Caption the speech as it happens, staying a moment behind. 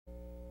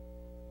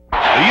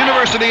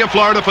University of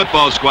Florida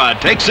football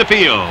squad takes the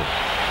field.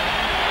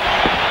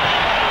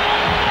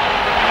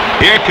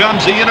 Here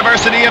comes the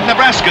University of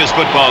Nebraska's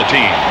football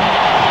team.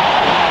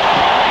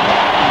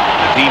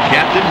 The team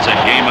captains and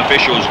game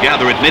officials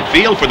gather at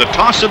midfield for the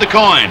toss of the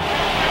coin.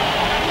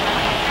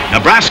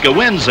 Nebraska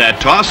wins that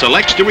toss,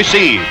 elects to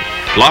receive.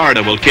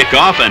 Florida will kick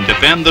off and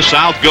defend the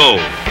south goal.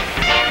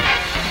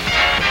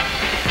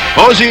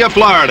 Posey of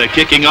Florida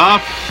kicking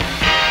off.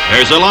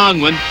 There's a long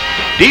one,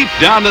 deep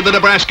down to the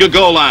Nebraska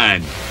goal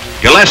line.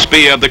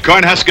 Gillespie of the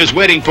Cornhuskers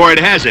waiting for it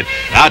has it.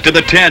 Out to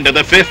the 10, to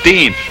the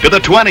 15, to the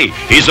 20.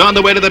 He's on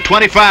the way to the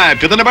 25,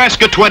 to the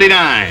Nebraska 29.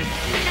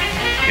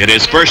 It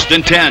is 1st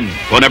and 10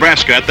 for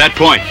Nebraska at that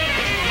point.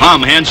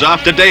 Hum hands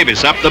off to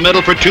Davis, up the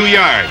middle for 2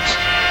 yards.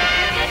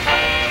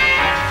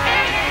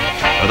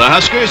 For the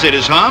Huskers, it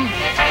is Hum.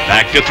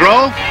 Back to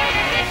throw.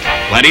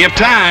 Plenty of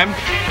time.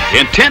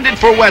 Intended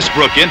for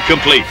Westbrook,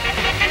 incomplete.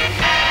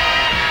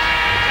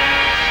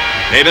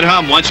 David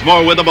Hum once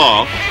more with the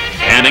ball.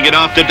 Handing it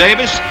off to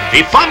Davis.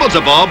 He fumbles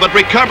the ball but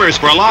recovers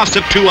for a loss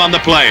of 2 on the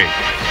play.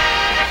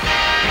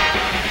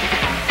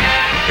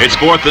 It's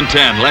 4th and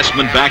 10.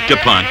 Lessman back to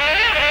punt.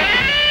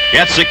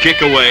 Gets the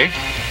kick away.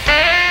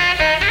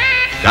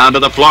 Down to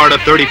the Florida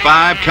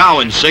 35.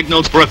 Cowan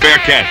signals for a fair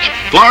catch.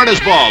 Florida's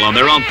ball on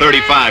their own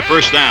 35.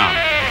 First down.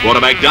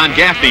 Quarterback Don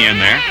Gaffney in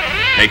there.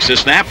 Takes the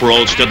snap,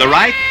 rolls to the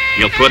right.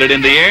 He'll put it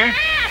in the air.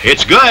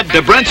 It's good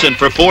to Brinson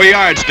for 4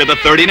 yards to the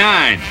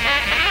 39.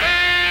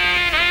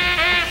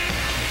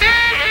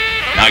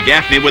 Now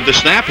Gaffney with the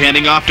snap,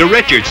 handing off to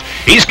Richards.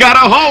 He's got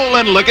a hole,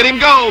 and look at him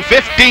go.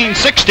 15,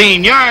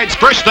 16 yards,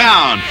 first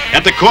down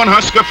at the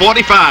Cornhusker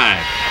 45.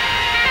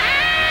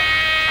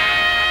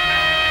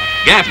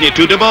 Gaffney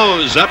to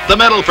DeBose, up the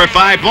middle for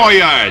 5 more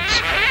yards.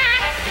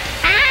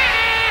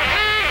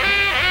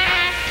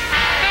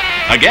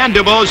 Again,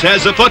 DeBose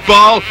has the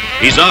football.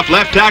 He's off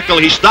left tackle.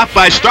 He's stopped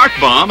by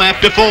Starkbaum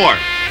after 4.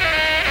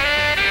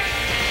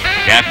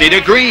 Gaffney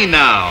to Green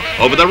now,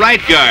 over the right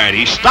guard.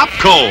 He stopped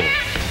Cole.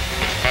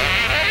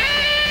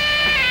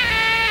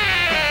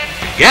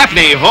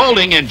 Gaffney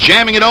holding and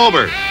jamming it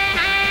over.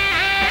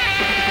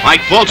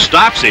 Mike Fultz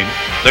stops him.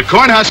 The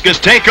Cornhuskers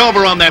take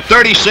over on their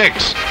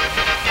 36.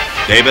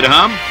 David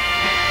Hum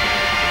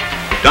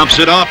dumps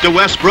it off to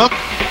Westbrook.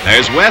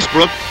 There's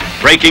Westbrook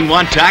breaking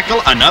one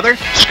tackle, another,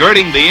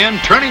 skirting the end,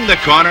 turning the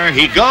corner.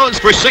 He goes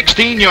for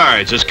 16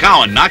 yards as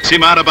Cowan knocks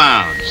him out of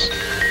bounds.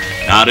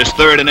 Now it is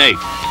 3rd and 8.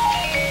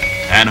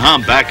 And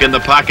Hum back in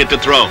the pocket to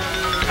throw.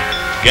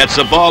 Gets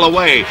the ball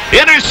away.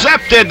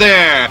 Intercepted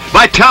there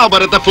by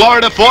Talbot at the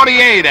Florida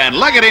 48. And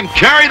look at him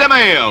carry the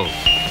mail.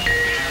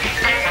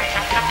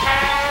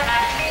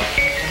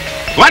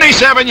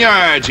 27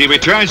 yards. He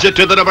returns it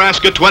to the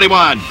Nebraska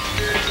 21.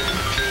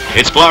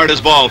 It's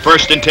Florida's ball,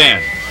 1st and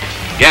 10.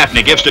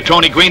 Gaffney gives to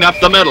Tony Green up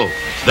the middle.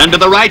 Then to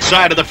the right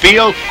side of the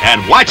field.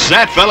 And watch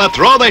that fella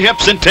throw the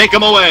hips and take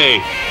him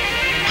away.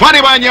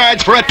 21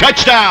 yards for a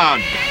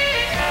touchdown.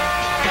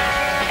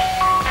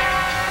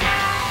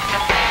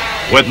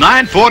 With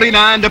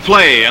 9:49 to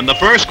play in the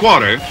first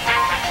quarter,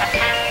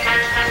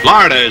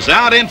 Florida is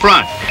out in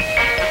front.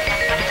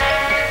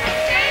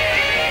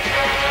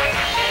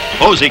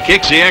 Posey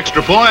kicks the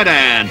extra point,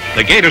 and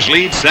the Gators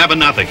lead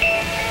 7-0.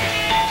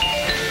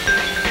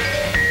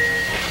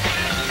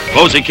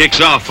 Posey kicks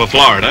off for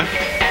Florida.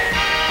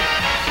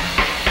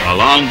 A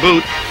long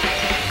boot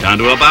down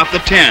to about the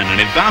 10,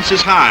 and it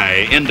bounces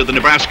high into the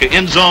Nebraska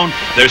end zone.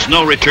 There's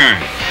no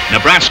return.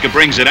 Nebraska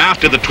brings it out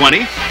to the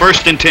 20,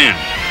 1st and 10.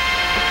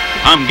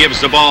 Hum gives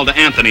the ball to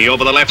Anthony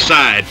over the left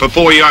side for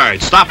 4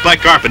 yards. Stopped by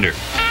Carpenter.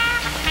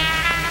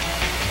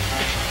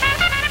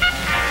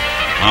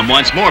 Hum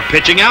once more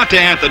pitching out to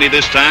Anthony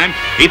this time.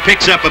 He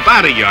picks up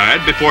about a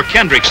yard before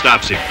Kendrick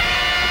stops him.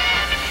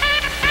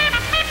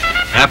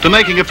 After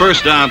making a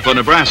first down for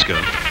Nebraska,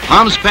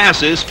 Hum's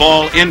passes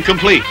fall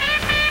incomplete.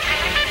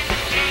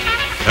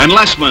 And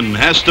Lessman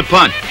has to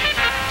punt.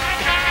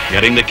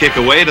 Getting the kick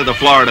away to the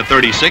Florida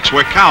 36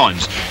 where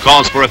Cowens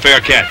calls for a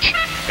fair catch.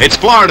 It's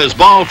Florida's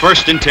ball,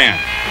 1st and 10.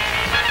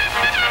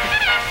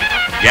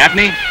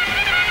 Gaffney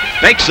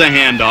fakes the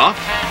handoff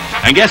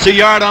and gets a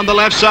yard on the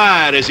left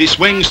side as he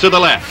swings to the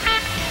left.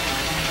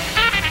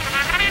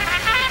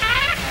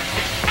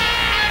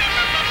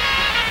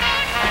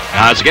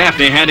 Now it's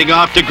Gaffney handing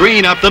off to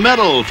Green up the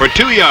middle for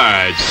 2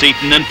 yards.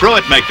 Seaton and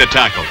Pruitt make the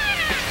tackle.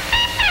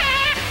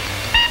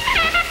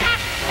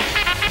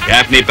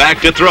 Gaffney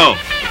back to throw.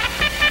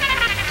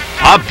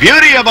 A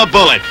beauty of a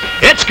bullet.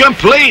 It's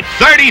complete.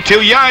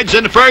 32 yards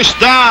and first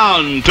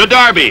down to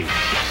Darby.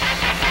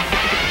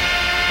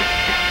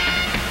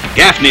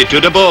 Gaffney to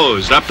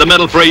DeBose. Up the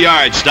middle for a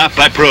yard. Stopped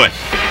by Pruitt.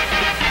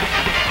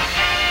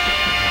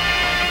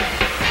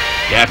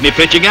 Gaffney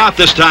pitching out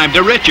this time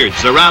to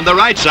Richards around the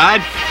right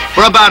side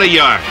for about a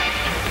yard.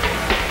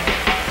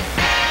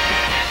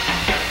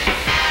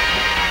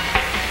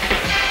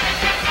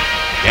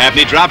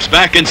 Gaffney drops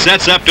back and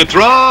sets up to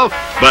throw,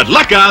 but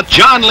look out,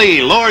 John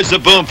Lee lowers the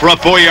boom for a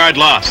 4-yard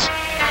loss.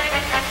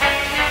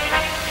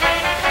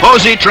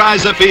 Posey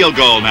tries a field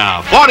goal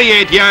now,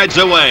 48 yards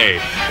away.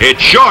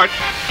 It's short,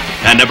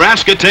 And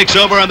Nebraska takes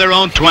over on their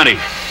own 20.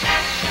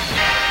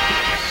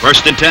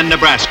 1st and 10,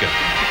 Nebraska.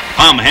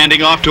 Hum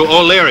handing off to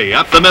O'Leary.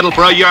 Up the middle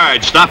for a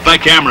yard. Stopped by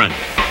Cameron.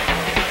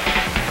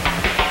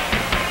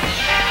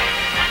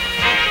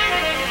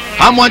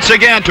 Hum once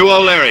again to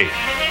O'Leary.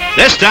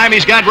 This time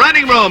he's got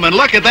running room, and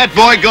look at that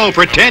boy go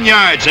for 10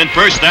 yards and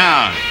first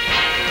down.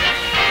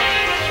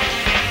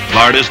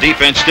 Florida's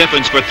defense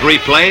stiffens for 3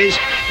 plays.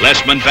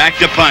 Lessman back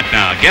to punt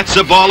now. Gets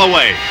the ball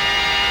away.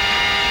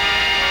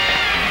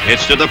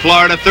 It's to the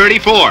Florida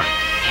 34.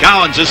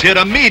 Cowens is hit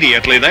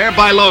immediately there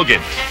by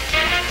Logan.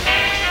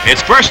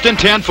 It's 1st and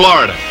 10,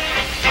 Florida.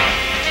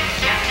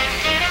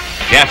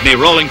 Gaffney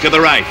rolling to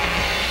the right.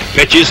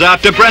 Pitches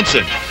out to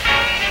Brinson.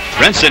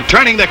 Brinson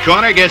turning the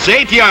corner, gets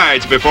 8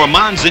 yards before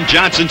Mons and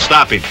Johnson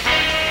stop him.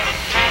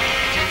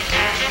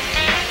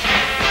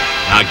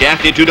 Now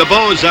Gaffney to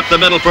DeBose up the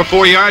middle for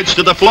 4 yards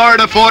to the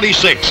Florida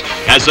 46.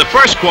 As the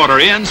first quarter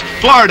ends,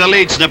 Florida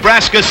leads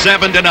Nebraska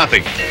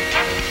 7-0.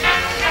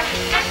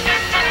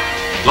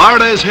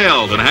 Florida is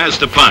held and has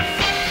to punt.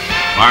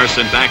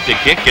 Morrison back to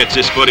kick, gets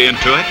his foot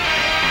into it.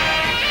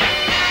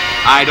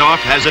 Heidoff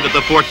has it at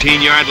the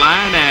 14-yard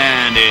line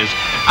and is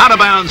out of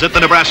bounds at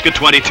the Nebraska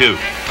 22.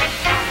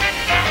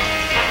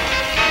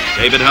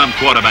 David Hum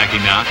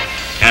quarterbacking now.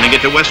 Handing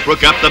it to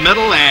Westbrook up the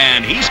middle,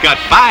 and he's got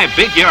 5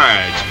 big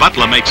yards.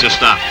 Butler makes a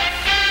stop.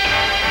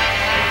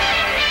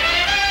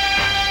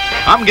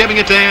 Hum giving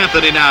it to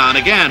Anthony now, and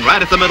again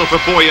right at the middle for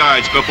 4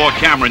 yards before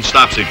Cameron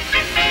stops him.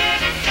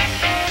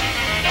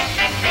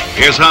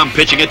 Here's Hum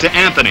pitching it to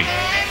Anthony.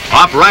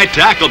 Off right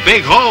tackle,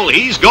 big hole.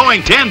 He's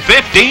going 10,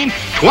 15,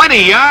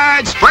 20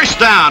 yards. First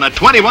down, a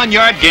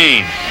 21-yard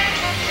gain.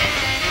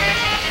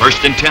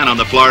 1st and 10 on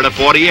the Florida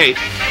 48.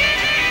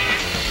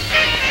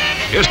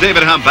 Here's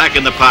David Hum back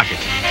in the pocket.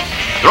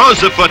 Throws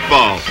the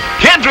football.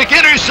 Kendrick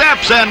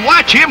intercepts, and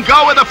watch him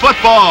go with the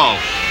football.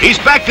 He's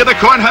back to the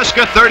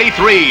Cornhusker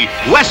 33.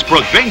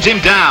 Westbrook brings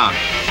him down.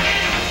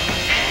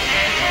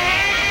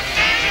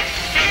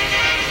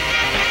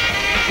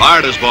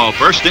 Florida's ball,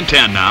 1st and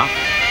 10 now.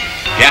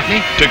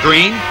 Gaffney to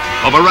Green.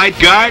 Over right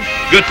guard.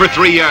 Good for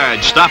 3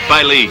 yards. Stopped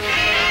by Lee.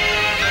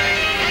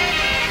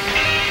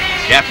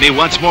 Gaffney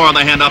once more on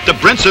the handoff to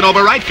Brinson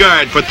over right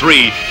guard for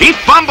 3. He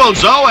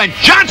fumbles, though, and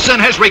Johnson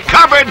has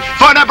recovered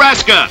for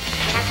Nebraska.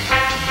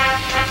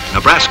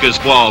 Nebraska's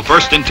ball,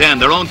 1st and 10,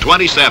 their own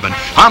 27.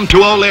 Hum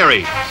to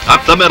O'Leary.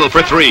 Up the middle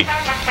for 3.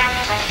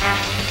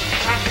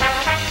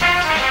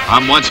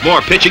 Hum once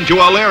more pitching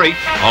to O'Leary.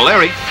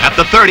 O'Leary at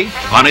the 30.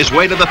 On his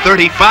way to the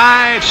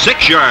 35.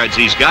 6 yards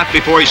he's got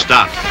before he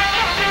stopped.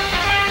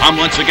 Hum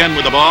once again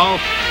with the ball.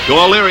 To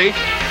O'Leary.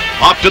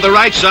 Off to the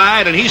right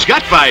side, and he's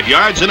got 5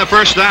 yards and a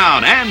first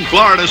down. And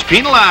Florida's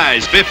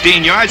penalized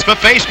 15 yards for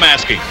face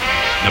masking.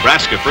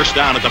 Nebraska first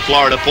down at the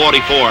Florida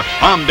 44.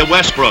 Hum to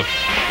Westbrook.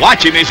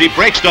 Watch him as he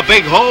breaks the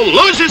big hole,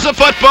 loses the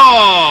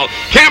football.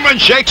 Cameron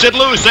shakes it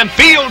loose, and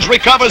Fields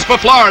recovers for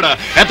Florida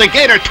at the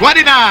Gator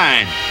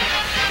 29.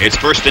 It's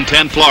 1st and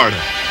 10,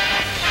 Florida.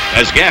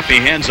 As Gaffney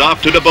hands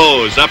off to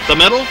DeBose up the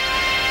middle.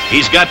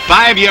 He's got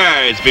 5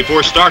 yards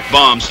before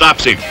Starkbaum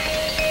stops him.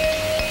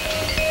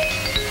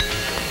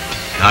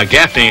 Now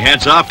Gaffney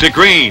heads off to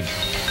Green.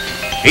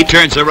 He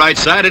turns the right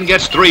side and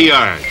gets 3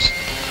 yards.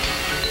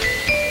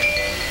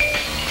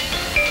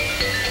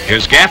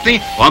 Here's Gaffney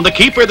on the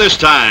keeper this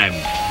time.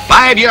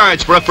 5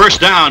 yards for a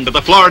first down to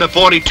the Florida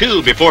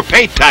 42 before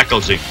Pate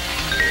tackles him.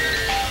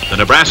 The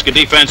Nebraska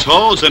defense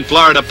holds and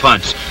Florida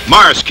punts.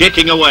 Mars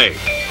kicking away.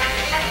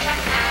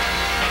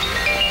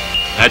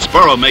 That's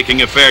Burrow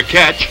making a fair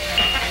catch.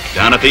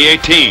 Down at the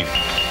 18.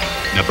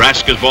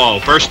 Nebraska's ball,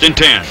 1st and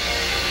 10.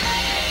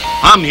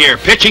 Hum here,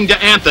 pitching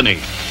to Anthony.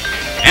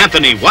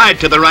 Anthony wide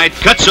to the right,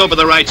 cuts over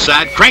the right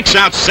side, cranks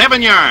out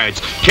 7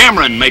 yards.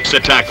 Cameron makes the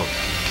tackle.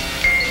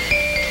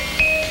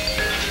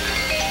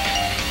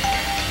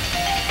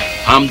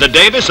 Hum to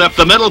Davis up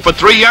the middle for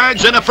 3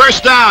 yards and a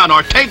first down.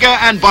 Ortega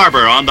and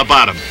Barber on the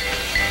bottom.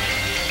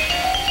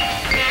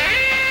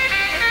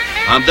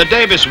 Hum to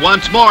Davis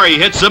once more. He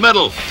hits the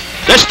middle.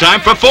 This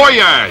time for 4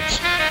 yards.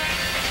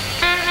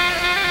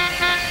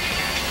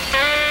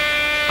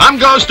 Hum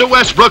goes to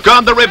Westbrook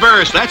on the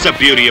reverse. That's a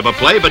beauty of a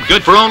play, but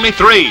good for only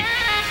 3.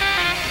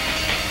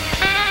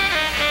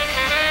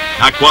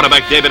 Now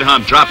quarterback David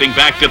Hum dropping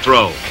back to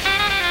throw.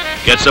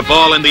 Gets the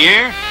ball in the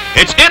air.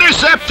 It's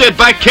intercepted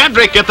by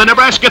Kendrick at the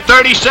Nebraska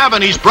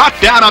 37. He's brought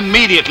down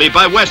immediately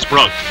by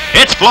Westbrook.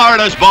 It's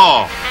Florida's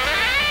ball.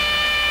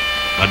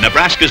 But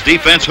Nebraska's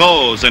defense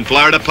holds and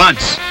Florida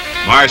punts.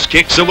 Mars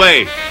kicks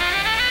away.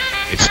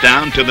 It's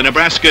down to the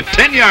Nebraska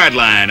 10-yard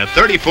line, a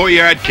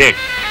 34-yard kick.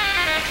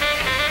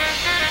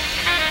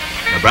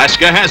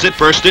 Nebraska has it,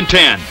 1st and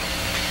 10.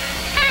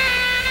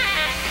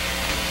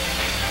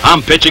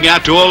 Hum pitching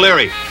out to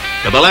O'Leary.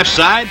 To the left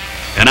side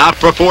and out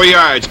for 4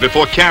 yards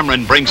before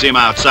Cameron brings him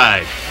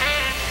outside.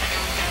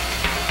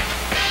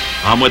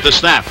 Hum with the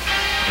snap.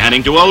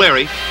 Handing to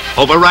O'Leary.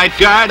 Over right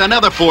guard,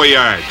 another 4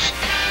 yards.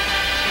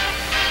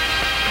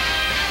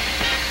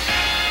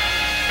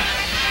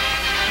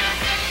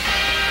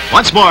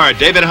 Once more,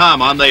 David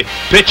Hum on the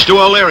pitch to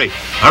O'Leary.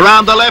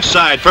 Around the left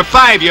side for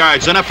 5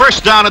 yards and a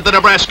first down at the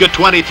Nebraska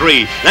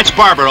 23. That's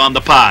Barber on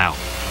the pile.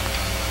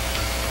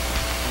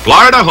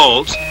 Florida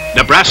holds.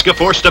 Nebraska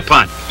forced a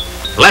punt.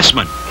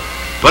 Lessman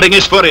putting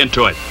his foot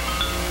into it.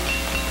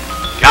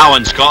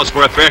 Cowens calls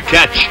for a fair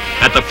catch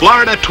at the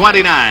Florida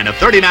 29, a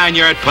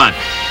 39-yard punt.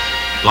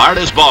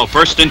 Florida's ball,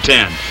 1st and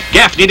 10.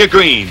 Gaffney to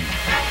Green.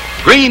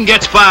 Green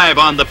gets 5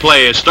 on the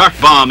play as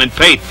Starkbaum and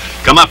Pate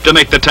come up to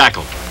make the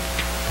tackle.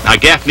 Now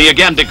Gaffney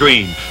again to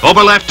Green.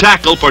 Over left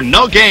tackle for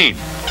no gain.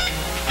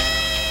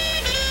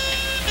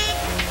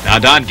 Now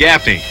Don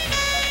Gaffney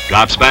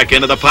drops back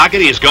into the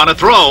pocket. He's going to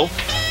throw.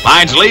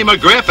 Finds Lee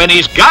McGriff, and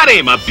he's got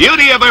him. A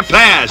beauty of a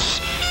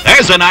pass.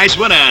 There's a nice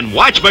one, and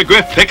watch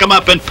McGriff pick him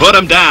up and put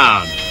him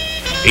down.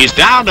 He's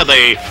down to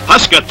the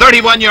Husker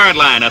 31-yard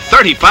line, a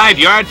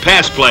 35-yard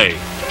pass play.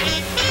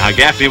 Now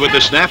Gaffney with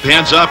the snap,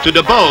 hands off to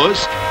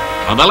DeBose.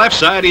 On the left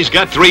side, he's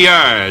got 3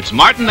 yards.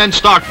 Martin and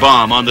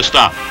Starkbaum on the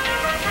stop.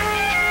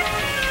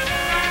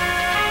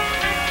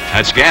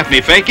 That's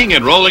Gaffney faking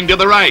and rolling to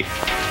the right.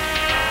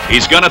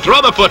 He's going to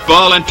throw the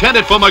football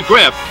intended for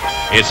McGriff.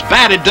 It's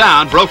batted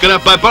down, broken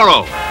up by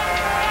Burrow.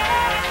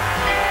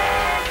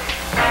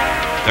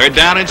 3rd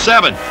down and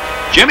 7.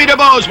 Jimmy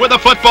DeBose with the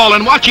football,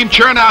 and watch him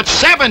churn out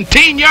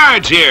 17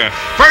 yards here.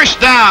 1st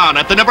down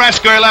at the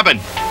Nebraska 11.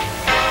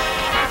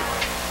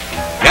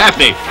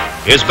 Gaffney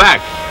is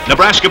back.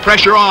 Nebraska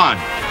pressure on.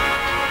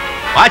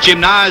 Watch him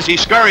now as he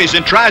scurries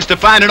and tries to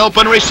find an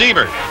open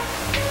receiver.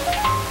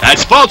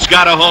 That's Fultz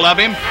got a hold of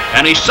him,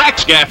 and he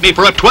sacks Gaffney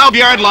for a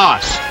 12-yard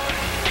loss.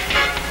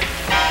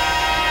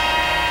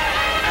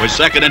 With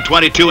 2nd and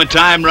 22 and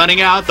time running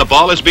out, the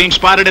ball is being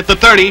spotted at the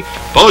 30.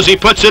 Posey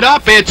puts it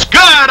up. It's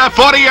good. A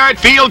 40-yard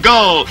field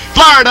goal.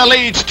 Florida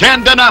leads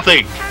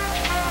 10-0.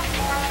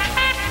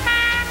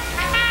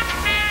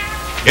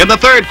 In the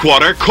 3rd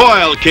quarter,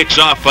 Coyle kicks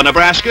off for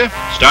Nebraska,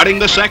 starting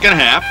the 2nd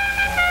half.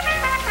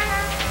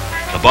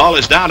 The ball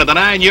is down to the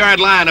 9-yard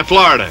line of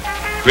Florida.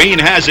 Green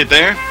has it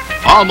there.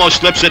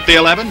 Almost slips at the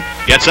 11.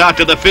 Gets out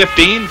to the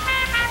 15.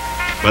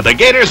 But the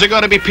Gators are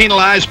going to be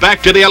penalized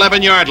back to the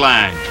 11-yard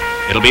line.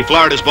 It'll be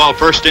Florida's ball,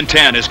 1st and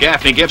 10 as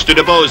Gaffney gives to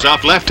DeBose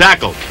off left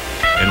tackle.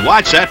 And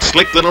watch that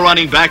slick little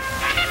running back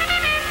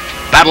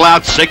battle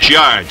out 6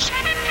 yards.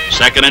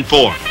 2nd and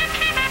 4.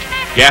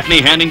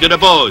 Gaffney handing to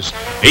DeBose.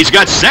 He's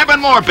got 7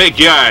 more big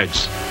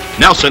yards.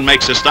 Nelson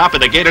makes a stop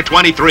at the Gator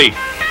 23.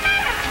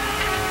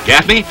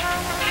 Gaffney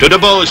to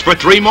DeBose for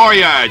 3 more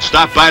yards.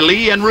 Stopped by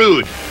Lee and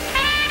Rude.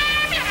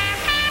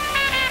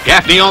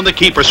 Gaffney on the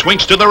keeper,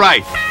 swings to the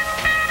right.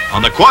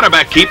 On the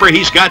quarterback keeper,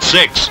 he's got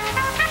 6.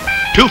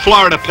 2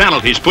 Florida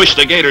penalties push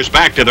the Gators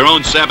back to their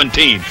own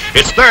 17.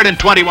 It's 3rd and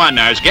 21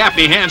 now as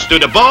Gaffney hands to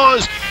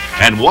DeBose.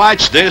 And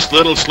watch this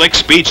little slick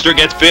speedster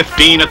gets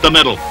 15 at the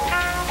middle.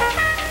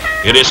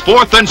 It is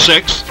 4th and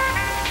 6.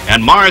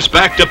 And Morris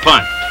back to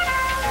punt.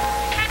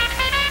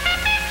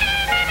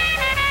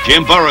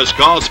 Jim Burroughs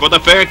calls for the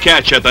fair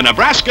catch at the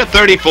Nebraska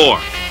 34.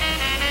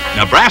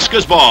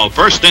 Nebraska's ball,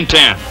 1st and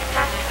 10.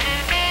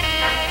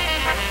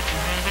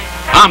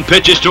 Hum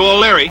pitches to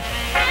O'Leary.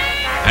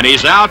 And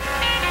he's out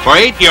for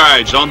 8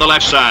 yards on the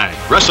left side.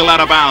 Wrestled out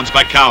of bounds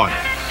by Cowan.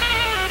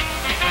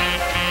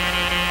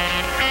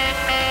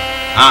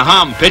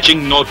 Hum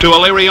pitching to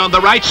O'Leary on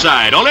the right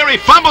side. O'Leary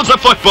fumbles the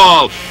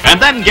football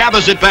and then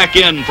gathers it back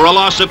in for a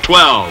loss of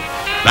 12.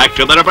 Back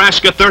to the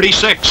Nebraska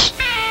 36.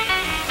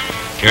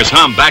 Here's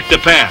Hum back to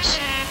pass.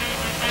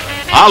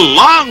 A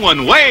long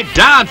one way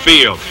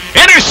downfield.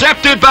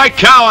 Intercepted by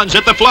Cowens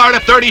at the Florida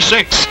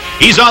 36.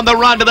 He's on the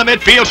run to the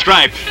midfield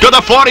stripe, to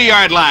the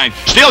 40-yard line.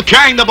 Still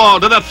carrying the ball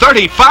to the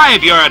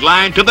 35-yard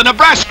line to the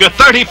Nebraska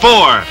 34.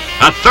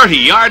 A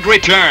 30-yard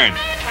return.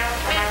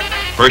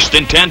 1st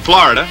and 10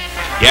 Florida.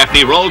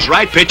 Gaffney rolls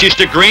right, pitches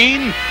to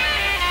Green.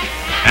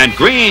 And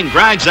Green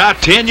grinds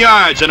out 10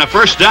 yards and a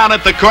 1st down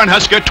at the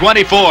Cornhusker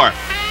 24.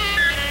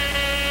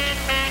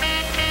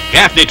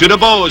 Gaffney to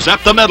DeBose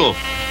up the middle.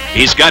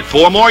 He's got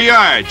 4 more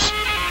yards.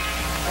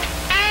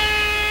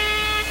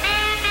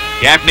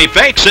 Gaffney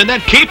fakes and then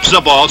keeps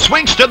the ball,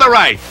 swings to the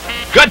right.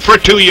 Good for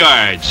 2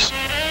 yards.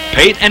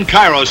 Pate and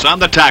Kairos on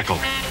the tackle.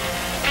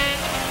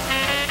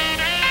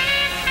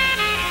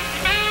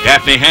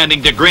 Gaffney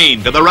handing to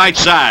Green to the right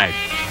side.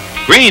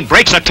 Green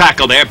breaks a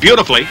tackle there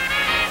beautifully.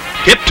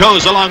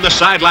 Tiptoes along the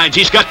sidelines.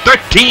 He's got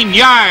 13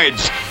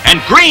 yards.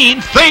 And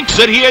Green thinks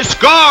that he has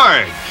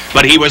scored.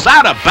 But he was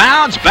out of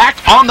bounds back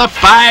on the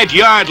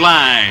 5-yard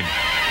line.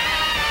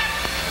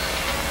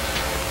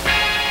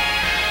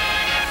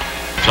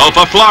 So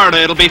for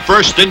Florida, it'll be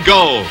 1st and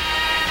goal.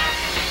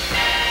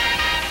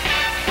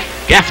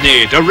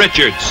 Gaffney to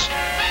Richards.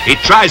 He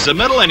tries the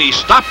middle and he's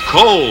stopped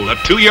cold. A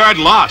 2-yard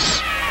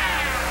loss.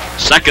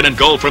 2nd and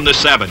goal from the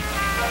 7.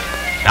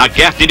 Now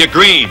Gaffney to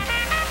Green.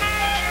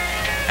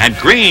 And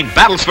Green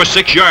battles for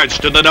 6 yards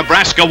to the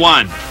Nebraska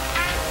 1.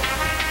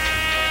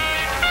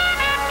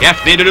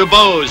 Gaffney to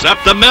DeBose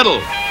up the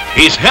middle.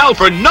 He's held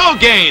for no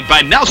gain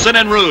by Nelson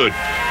and Rude.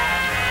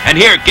 And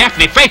here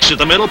Gaffney fakes at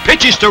the middle,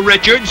 pitches to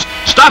Richards,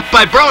 stopped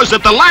by Burroughs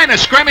at the line of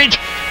scrimmage,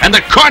 and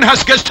the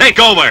Cornhuskers take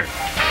over.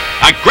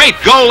 A great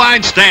goal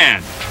line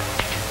stand.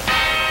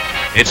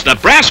 It's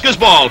Nebraska's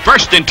ball,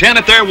 1st and 10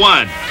 at their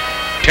 1.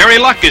 Terry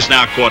Luck is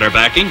now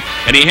quarterbacking,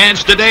 and he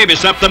hands to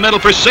Davis up the middle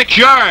for 6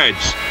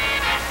 yards.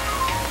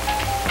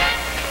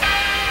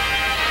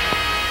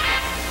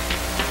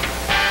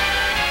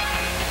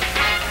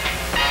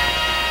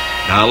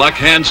 Now Luck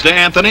hands to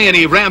Anthony, and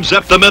he rams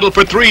up the middle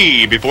for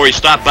 3 before he's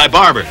stopped by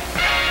Barber.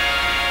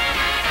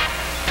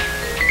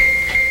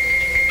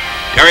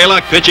 Terry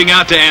Luck pitching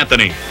out to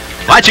Anthony.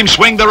 Watch him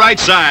swing the right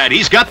side.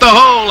 He's got the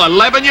hole,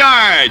 11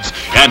 yards,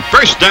 and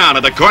 1st down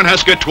at the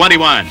Cornhusker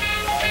 21.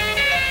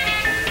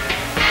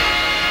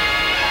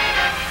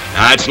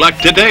 Now it's Luck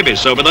to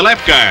Davis over the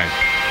left guard,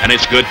 and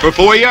it's good for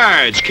 4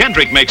 yards.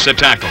 Kendrick makes the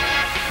tackle.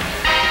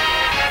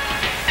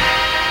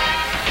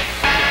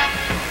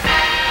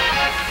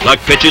 Luck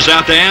pitches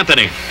out to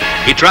Anthony.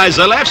 He tries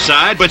the left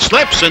side, but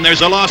slips, and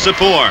there's a loss of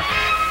 4.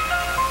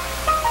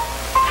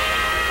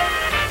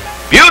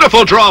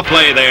 Beautiful draw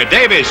play there.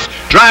 Davis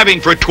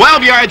driving for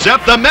 12 yards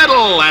up the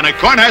middle, and a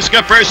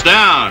Cornhusker 1st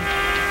down.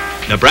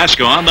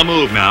 Nebraska on the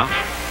move now.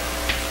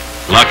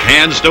 Luck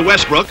hands to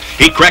Westbrook.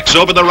 He cracks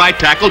over the right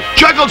tackle,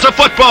 juggles the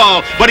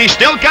football, but he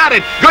still got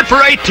it. Good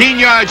for 18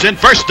 yards and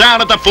 1st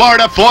down at the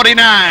Florida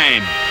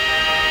 49.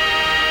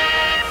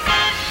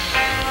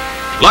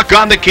 Luck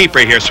on the keeper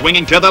here,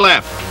 swinging to the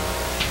left.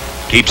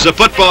 Keeps the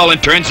football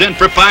and turns in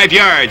for 5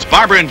 yards.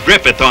 Barber and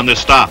Griffith on the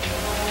stop.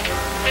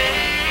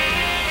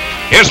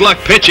 Here's Luck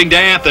pitching to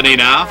Anthony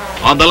now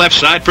on the left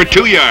side for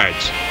 2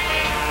 yards.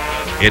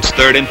 It's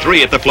 3rd and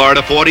 3 at the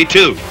Florida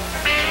 42.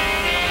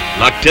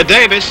 Luck to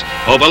Davis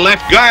over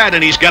left guard,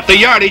 and he's got the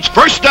yardage.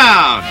 1st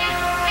down.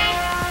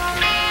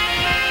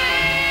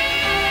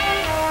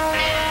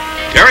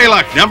 Terry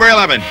Luck, number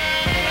 11.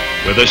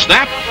 With a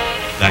snap,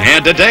 the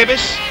hand to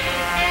Davis.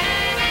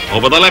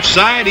 Over the left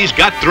side, he's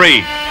got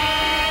 3.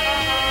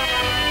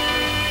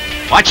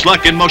 Watch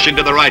Luck in motion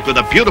to the right with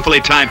a beautifully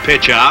timed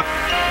pitch out.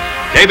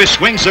 Davis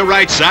swings the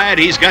right side.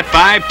 He's got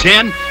 5,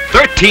 10,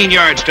 13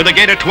 yards to the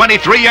Gator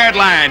 23-yard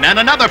line, and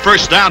another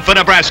 1st down for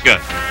Nebraska.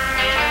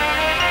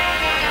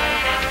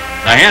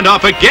 The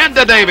handoff again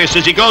to Davis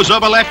as he goes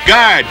over left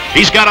guard.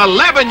 He's got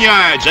 11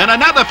 yards and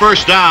another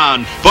 1st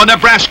down for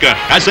Nebraska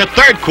as the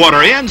 3rd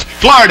quarter ends.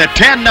 Florida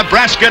 10,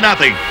 Nebraska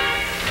nothing.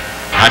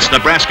 That's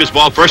Nebraska's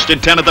ball, 1st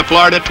and 10 at the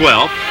Florida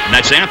 12, and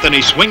that's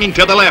Anthony swinging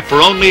to the left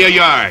for only a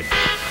yard.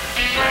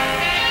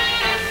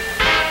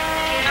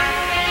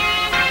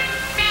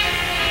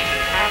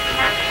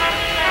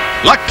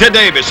 Luck to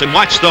Davis, and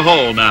watch the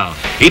hole now.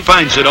 He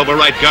finds it over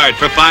right guard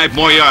for 5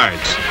 more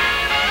yards.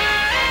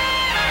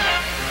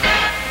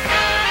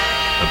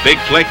 A big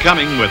play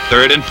coming with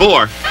 3rd and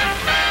 4.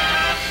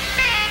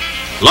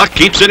 Luck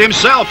keeps it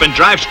himself and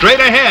drives straight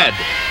ahead.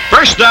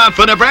 1st down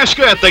for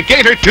Nebraska at the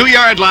Gator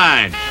 2-yard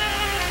line.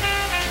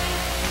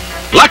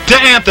 Luck to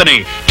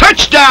Anthony.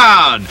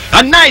 Touchdown!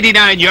 A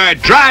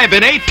 99-yard drive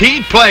in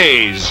 18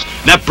 plays.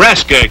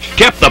 Nebraska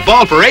kept the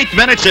ball for 8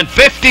 minutes and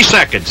 50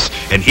 seconds.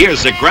 And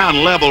here's the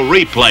ground level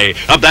replay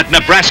of that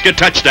Nebraska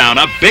touchdown.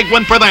 A big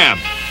one for them.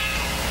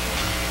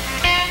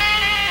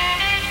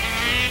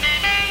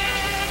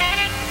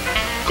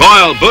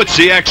 Coyle boots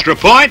the extra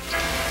point.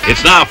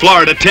 It's now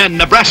Florida 10,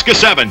 Nebraska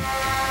 7.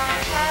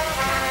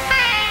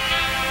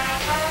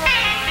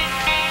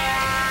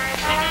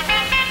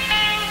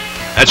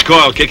 That's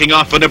Coyle kicking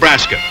off for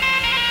Nebraska.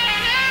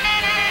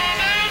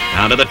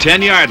 Down to the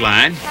 10-yard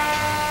line.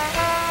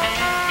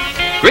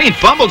 Green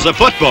fumbles the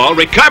football,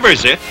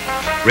 recovers it,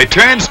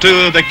 returns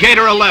to the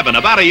Gator 11,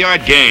 about a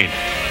yard gain.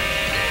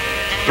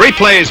 3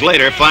 plays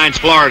later, finds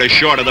Florida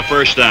short of the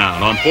 1st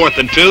down. On 4th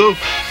and 2,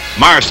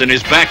 Morrison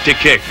is back to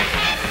kick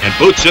and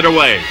boots it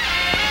away.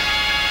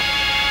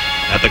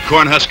 At the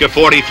Cornhusker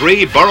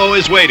 43, Burrow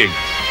is waiting.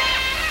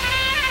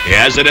 He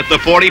has it at the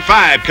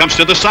 45, comes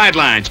to the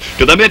sidelines,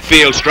 to the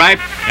midfield stripe,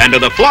 and to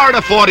the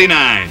Florida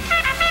 49.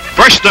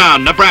 1st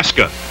down,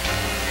 Nebraska.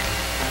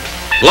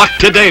 Luck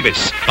to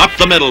Davis, up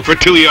the middle for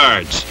 2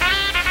 yards.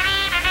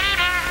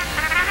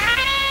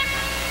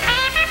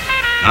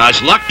 Now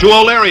it's Luck to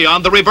O'Leary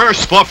on the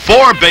reverse for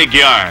 4 big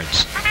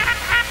yards.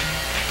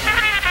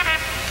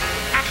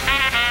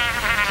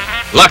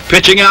 Luck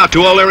pitching out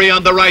to O'Leary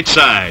on the right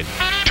side.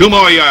 2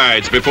 more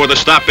yards before the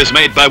stop is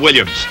made by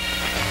Williams.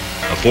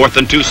 A 4th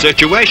and 2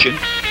 situation.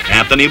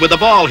 Anthony with the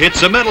ball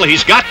hits the middle.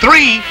 He's got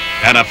 3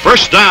 and a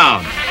 1st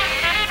down.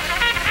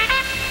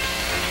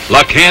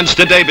 Luck hands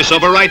to Davis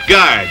over right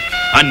guard.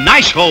 A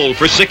nice hole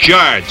for 6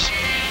 yards.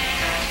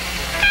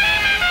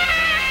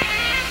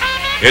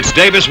 It's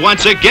Davis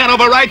once again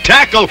over right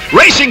tackle,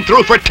 racing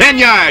through for 10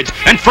 yards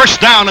and 1st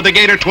down at the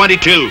Gator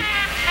 22.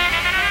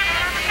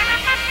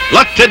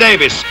 Luck to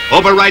Davis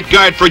over right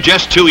guard for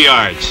just 2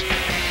 yards.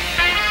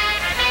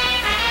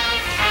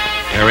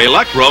 Terry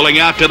Luck rolling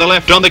out to the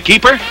left on the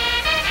keeper.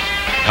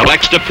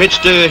 Elects to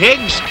pitch to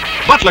Higgs.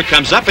 Butler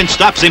comes up and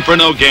stops him for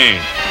no gain.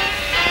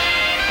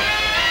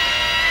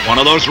 One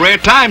of those rare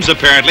times,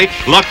 apparently.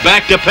 Luck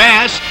back to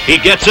pass. He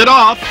gets it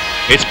off.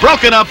 It's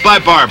broken up by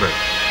Barber.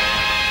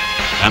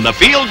 And the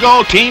field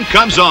goal team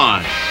comes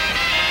on.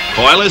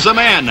 Coyle is the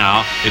man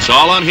now. It's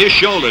all on his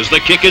shoulders. The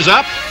kick is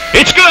up.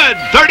 It's good.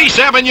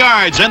 37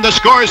 yards, and the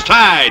score's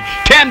tied.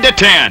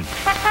 10-10.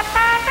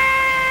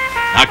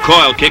 Now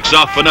Coyle kicks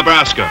off for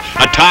Nebraska.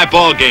 A tie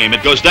ball game.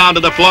 It goes down to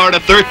the Florida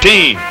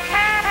 13.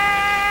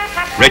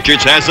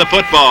 Richards has the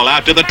football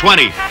out to the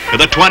 20, to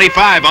the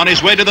 25, on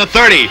his way to the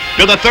 30,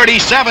 to the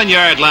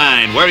 37-yard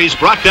line, where he's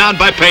brought down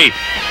by Pate.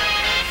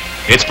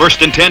 It's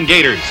 1st and 10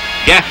 Gators.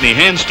 Gaffney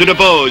hands to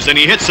DeBose, and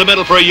he hits the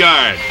middle for a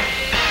yard.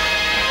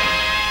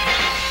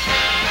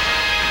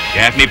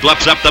 Gaffney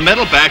bluffs up the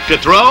middle, back to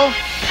throw.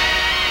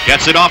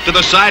 Gets it off to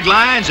the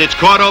sidelines. It's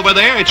caught over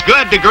there. It's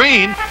good to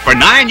Green for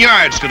 9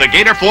 yards to the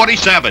Gator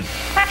 47.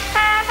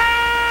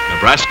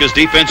 Nebraska's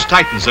defense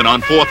tightens, and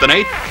on 4th and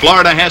 8,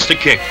 Florida has to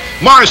kick.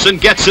 Morrison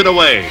gets it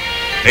away.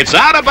 It's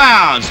out of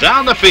bounds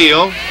down the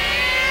field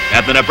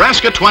at the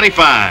Nebraska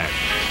 25.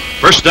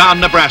 First down,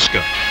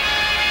 Nebraska.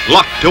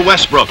 Luck to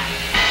Westbrook.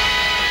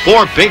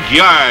 4 big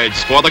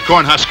yards for the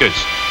Cornhuskers.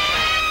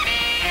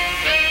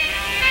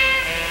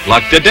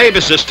 Luck to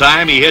Davis this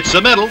time. He hits the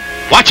middle.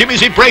 Watch him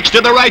as he breaks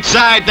to the right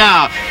side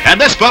now.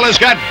 And this fella's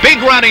got big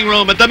running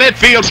room at the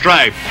midfield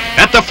stripe.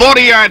 At the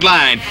 40-yard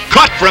line.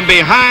 Caught from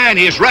behind.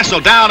 He's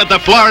wrestled down at the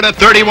Florida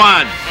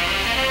 31.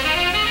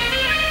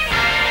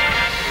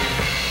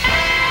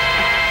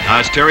 Now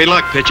it's Terry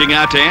Luck pitching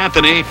out to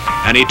Anthony.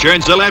 And he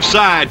turns the left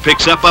side.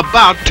 Picks up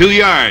about 2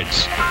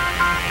 yards.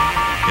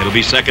 It'll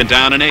be 2nd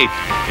down and 8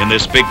 in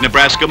this big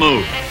Nebraska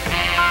move.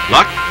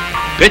 Luck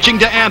pitching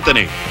to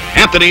Anthony.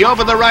 Anthony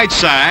over the right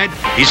side.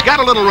 He's got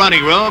a little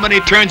running room, and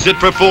he turns it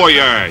for 4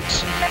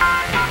 yards.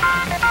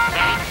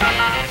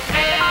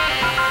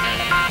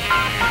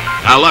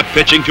 Now Luck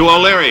pitching to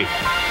O'Leary.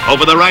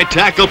 Over the right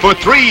tackle for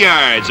 3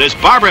 yards as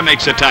Barber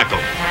makes a tackle.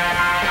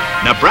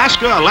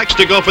 Nebraska elects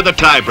to go for the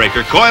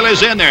tiebreaker. Coyle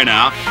is in there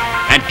now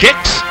and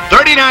kicks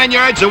 39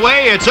 yards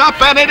away. It's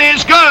up, and it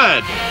is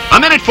good.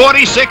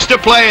 1:46 to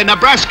play, and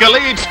Nebraska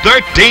leads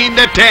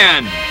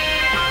 13-10.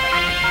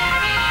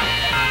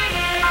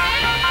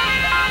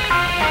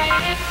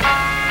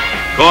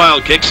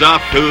 Coyle kicks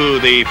off to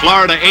the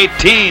Florida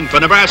 18 for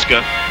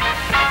Nebraska.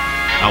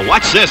 Now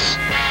watch this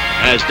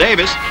as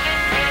Davis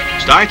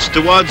starts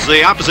towards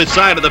the opposite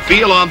side of the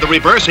field on the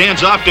reverse,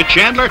 hands off to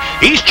Chandler.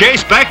 He's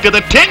chased back to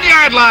the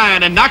 10-yard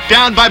line and knocked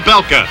down by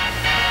Belka.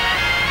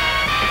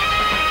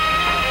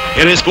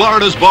 It is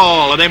Florida's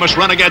ball, and they must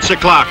run against the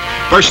clock.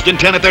 1st and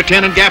 10 at their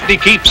 10, and Gaffney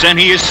keeps, and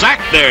he is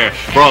sacked there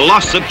for a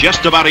loss of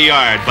just about a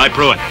yard by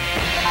Pruitt.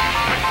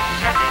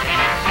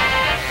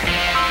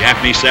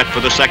 Gaffney set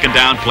for the 2nd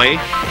down play.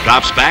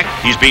 Drops back.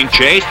 He's being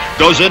chased.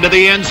 Goes into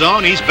the end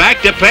zone. He's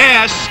back to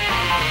pass.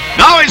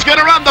 Now he's going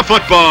to run the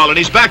football, and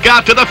he's back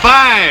out to the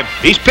 5.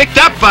 He's picked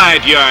up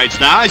 5 yards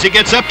now as he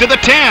gets up to the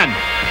 10.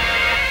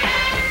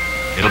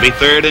 It'll be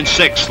 3rd and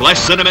 6.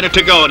 Less than a minute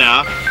to go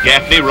now.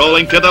 Gaffney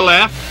rolling to the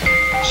left.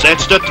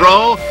 Sets to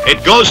throw.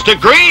 It goes to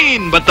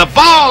Green, but the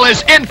ball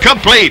is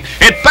incomplete.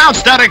 It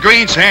bounced out of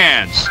Green's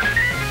hands.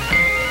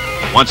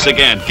 Once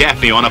again,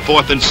 Gaffney on a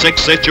 4th and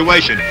 6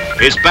 situation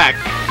is back,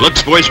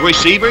 looks for his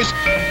receivers,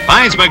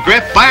 finds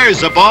McGriff,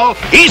 fires the ball.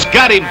 He's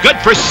got him good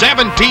for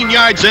 17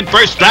 yards and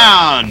 1st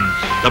down.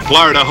 The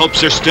Florida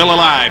hopes are still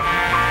alive.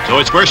 So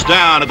it's 1st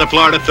down at the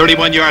Florida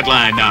 31-yard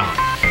line now.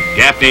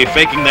 Gaffney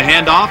faking the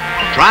handoff,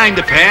 trying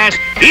to pass.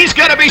 He's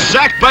going to be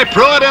sacked by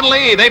Pruitt and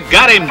Lee. They've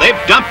got him. They've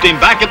dumped him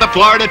back at the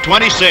Florida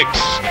 26.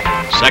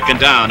 2nd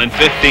down and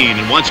 15,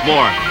 and once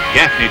more,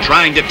 Gaffney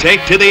trying to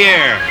take to the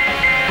air.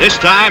 This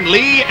time,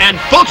 Lee and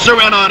Fultz are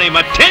in on him.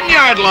 A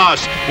 10-yard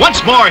loss.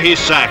 Once more, he's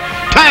sacked.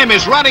 Time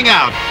is running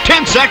out.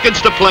 10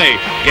 seconds to play.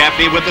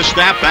 Gaffney with the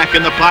snap back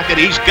in the pocket.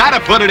 He's got to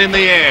put it in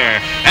the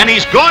air. And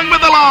he's going with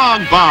a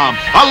long bomb.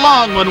 A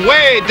long one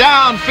way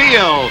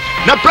downfield.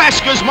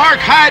 Nebraska's Mark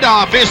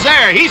Heidoff is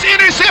there. He's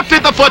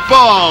intercepted the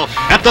football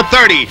at the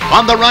 30.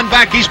 On the run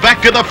back, he's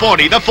back to the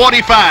 40, the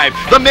 45,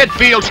 the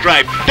midfield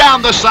stripe,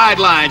 down the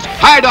sidelines.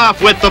 Heidoff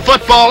with the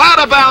football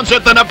out of bounds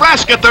at the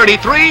Nebraska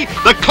 33.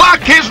 The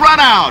clock has run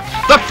out.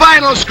 The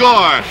final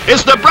score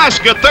is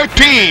Nebraska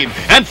 13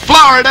 and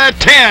Florida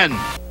 10.